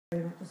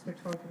just been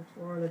talking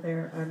to Orla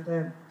there, and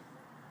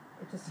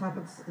it just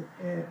happens,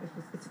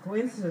 it's a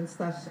coincidence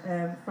that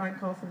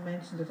Frank often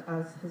mentioned it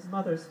as his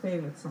mother's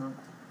favourite song.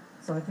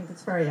 So I think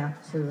it's very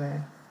apt to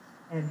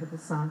end with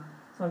this song.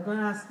 So I'm going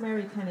to ask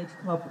Mary Kenny to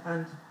come up,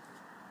 and it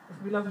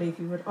would be lovely if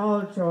you would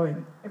all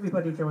join,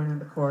 everybody join in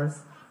the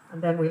chorus,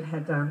 and then we'll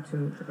head down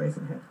to the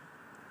Brazen Head.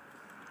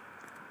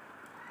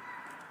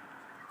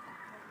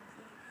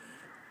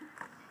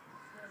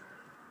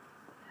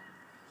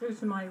 Due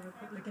to my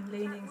Republican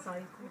leanings, I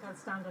think I'll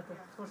stand at the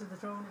foot of the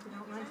throne if you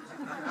don't mind.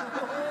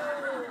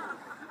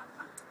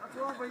 That's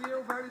wrong for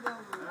you, very well.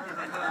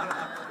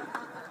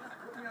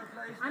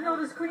 I know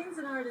there's queens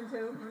in Ireland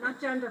too. We're not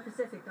gender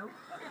specific though.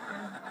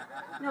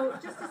 No,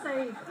 just to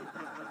say.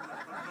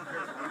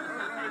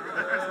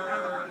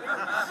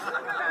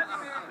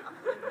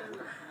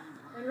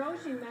 When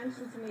Roisin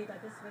mentioned to me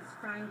that this was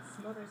Frank's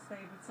mother's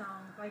favourite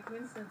song, by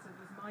coincidence it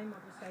was my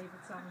mother's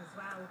favourite song as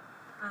well.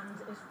 And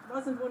it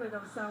wasn't one of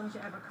those songs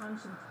you ever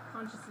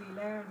consciously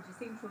learned. You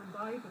seem to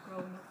imbibe it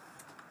growing up.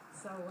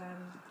 So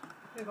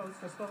here goes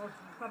for sport.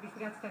 You probably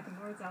forget to get the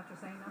words after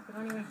saying that, but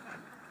anyway.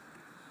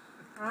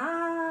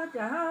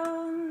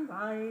 Down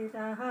by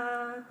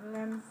the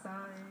glen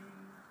side,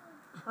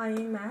 I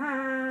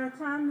met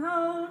an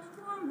old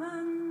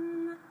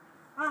woman,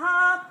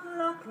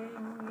 plucking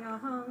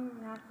young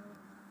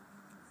apples,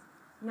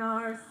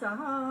 nor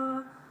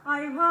saw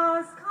I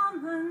was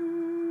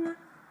coming.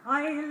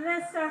 I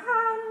listened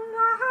a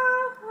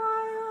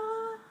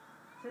while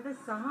to the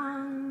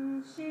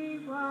song she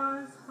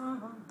was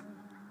humming.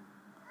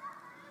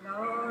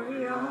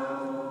 Glory,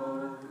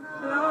 oh,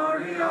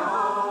 glory,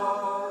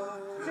 oh,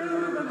 to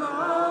the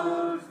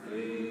bold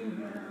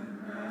freeman.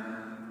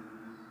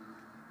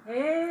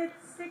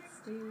 It's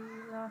 60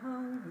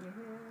 long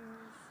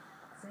years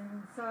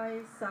since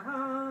I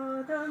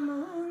saw the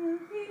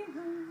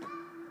moonbeam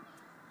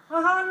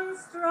on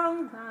strong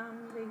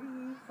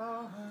manly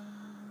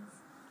forms,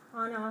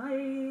 on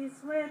eyes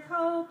with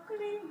hope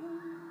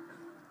gleaming.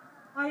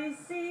 I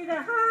see the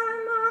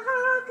ham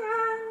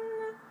again,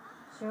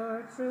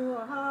 sure through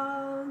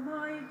all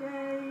my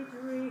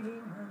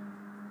daydreaming.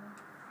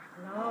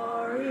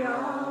 Glory,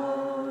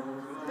 oh,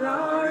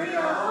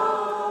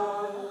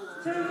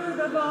 to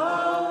the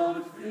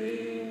bold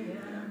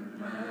freeman.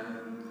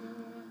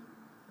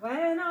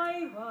 When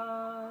I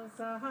was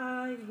a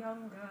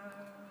younger,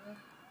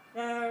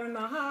 they're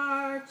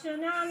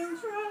marching and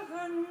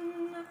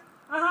drilling,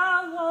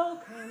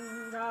 awoke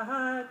in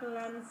the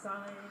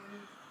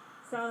glenside,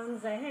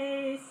 sounds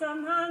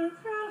awesome and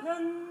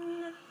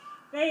thrilling.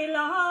 They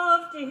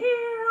love to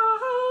hear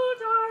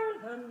old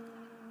Ireland,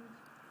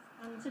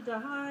 and to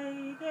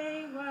die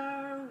they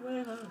were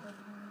willing.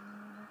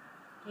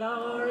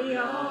 Glory,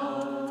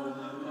 oh,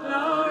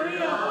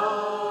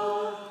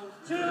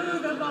 to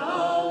the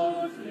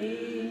bold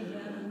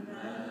freeman.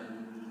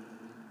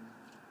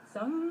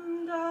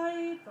 Some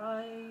died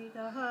by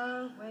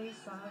the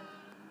wayside,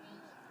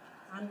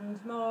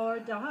 and more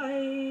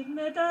died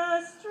mid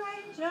a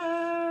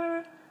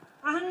stranger,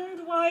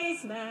 and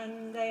wise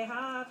men they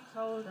have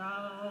told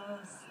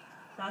us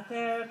that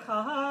their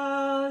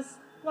cause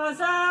was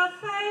a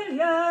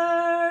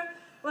failure,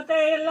 but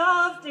they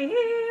loved to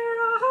hear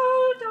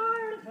old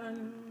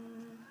Ireland,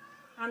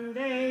 and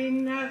they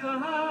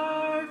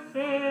never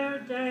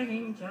feared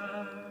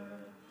danger.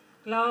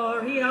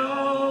 Glory,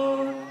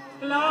 oh,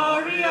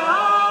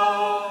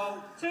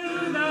 to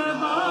the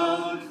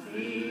bold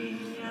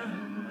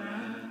freeman.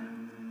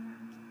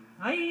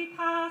 I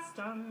passed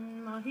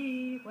on my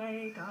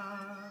way,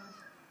 God,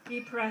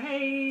 be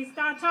praised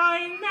that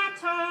I met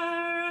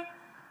her,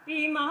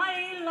 be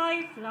my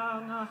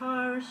lifelong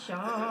or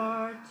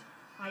short,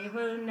 I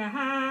will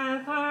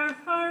never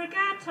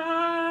forget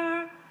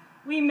her.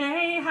 We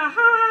may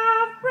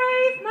have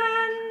brave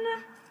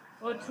men,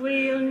 but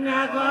we'll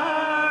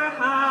never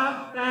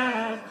have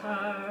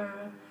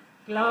better.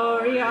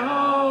 Glory,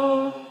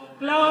 oh,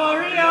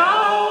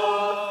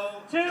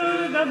 to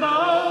the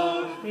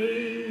bold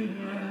freeman.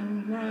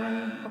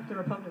 Up the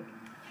Republic.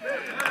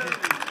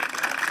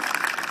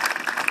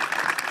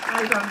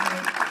 Well done,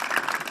 mate.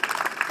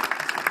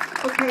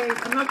 Okay,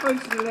 I'm not going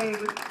to delay.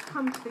 We've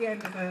come to the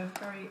end of a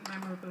very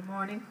memorable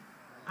morning,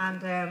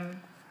 and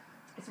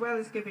as well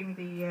as giving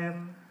the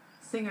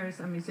singers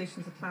and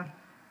musicians a clap,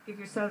 give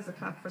yourselves a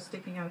clap for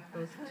sticking out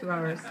those 2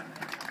 hours.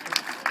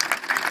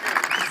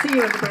 See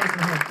you in the Brazen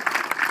Head.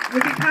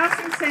 You'll be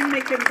passing St.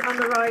 Nicholas on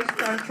the right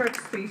down Church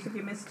Street if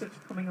you missed it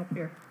coming up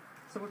here.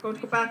 So we're going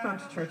to go back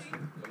onto Church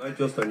Street. Well, I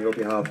just on your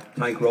behalf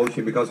thank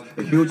Roisin, because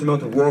a huge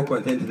amount of work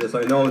went into this,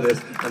 I know this,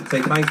 and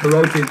say thanks to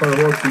Roisin for the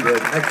work she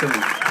did.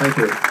 Excellent. Thank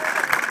you.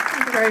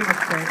 Thank you very much,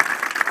 Frank.